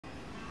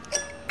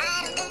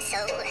so.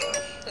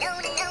 No,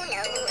 no, no,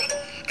 no.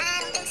 I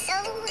don't think so.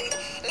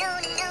 No,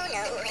 no, no,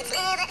 no. It's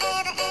never,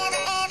 ever, ever,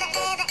 ever,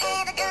 ever,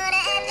 ever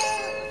gonna happen.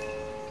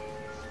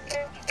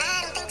 I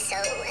don't think so.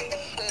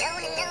 No,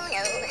 no, no,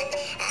 no.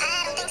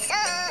 I don't think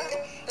so.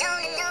 No,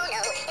 no, no,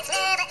 no. It's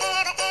never,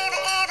 ever, ever,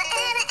 ever,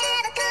 ever,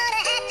 ever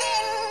gonna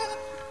happen.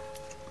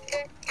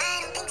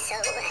 I don't think so.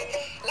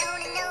 No,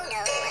 no, no,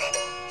 no.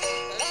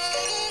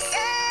 Maybe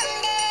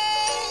someday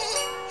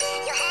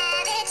you'll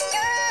have it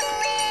your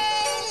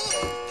way.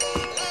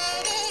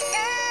 Maybe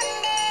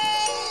someday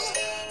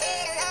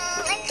it'll all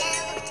work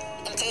out.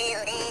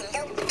 Until then,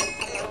 nope,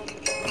 a nope,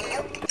 a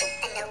nope,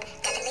 a nope,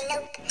 definitely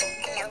nope,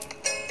 a nope,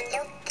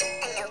 nope,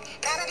 a nope.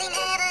 Probably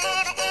never,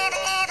 ever, ever,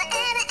 ever,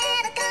 ever,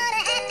 ever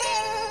gonna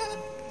happen.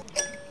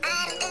 I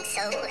don't think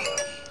so.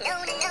 No,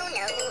 no, no,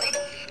 no.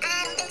 I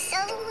don't think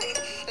so.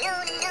 No,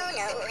 no, no,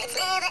 no. It's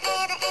never,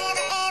 ever,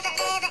 ever, ever,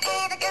 ever,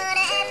 ever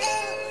gonna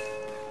happen.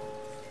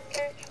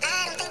 I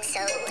don't think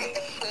so.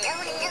 No,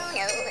 no, no,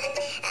 no.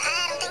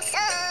 I don't think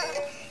so.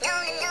 No,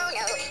 no, no,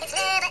 no. It's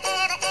never,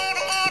 ever,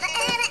 ever, ever,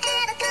 ever,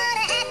 ever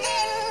gonna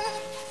happen.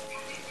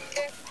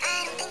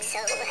 I don't think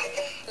so.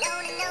 No,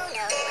 no, no,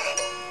 no.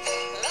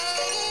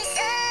 Maybe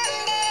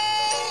someday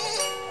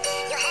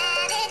you'll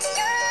have it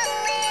your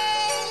way.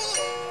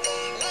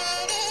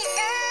 Maybe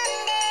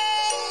someday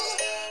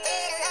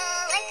it'll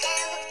all work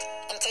out.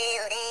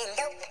 Until then,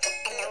 nope,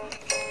 a nope,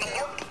 a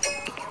nope,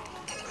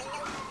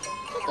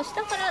ちょっと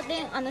下から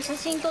で写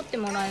真撮って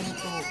もらえると。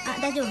あ、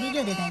大丈夫、ビ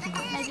デオで大丈夫。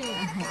大丈夫で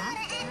すか？は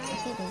い。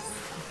OK です。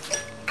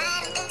I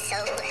don't think so.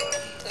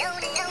 No,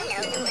 no, no, no.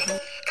 I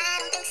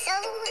don't think so.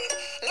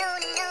 No,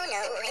 no, no,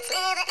 no. It's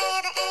never,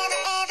 ever, ever.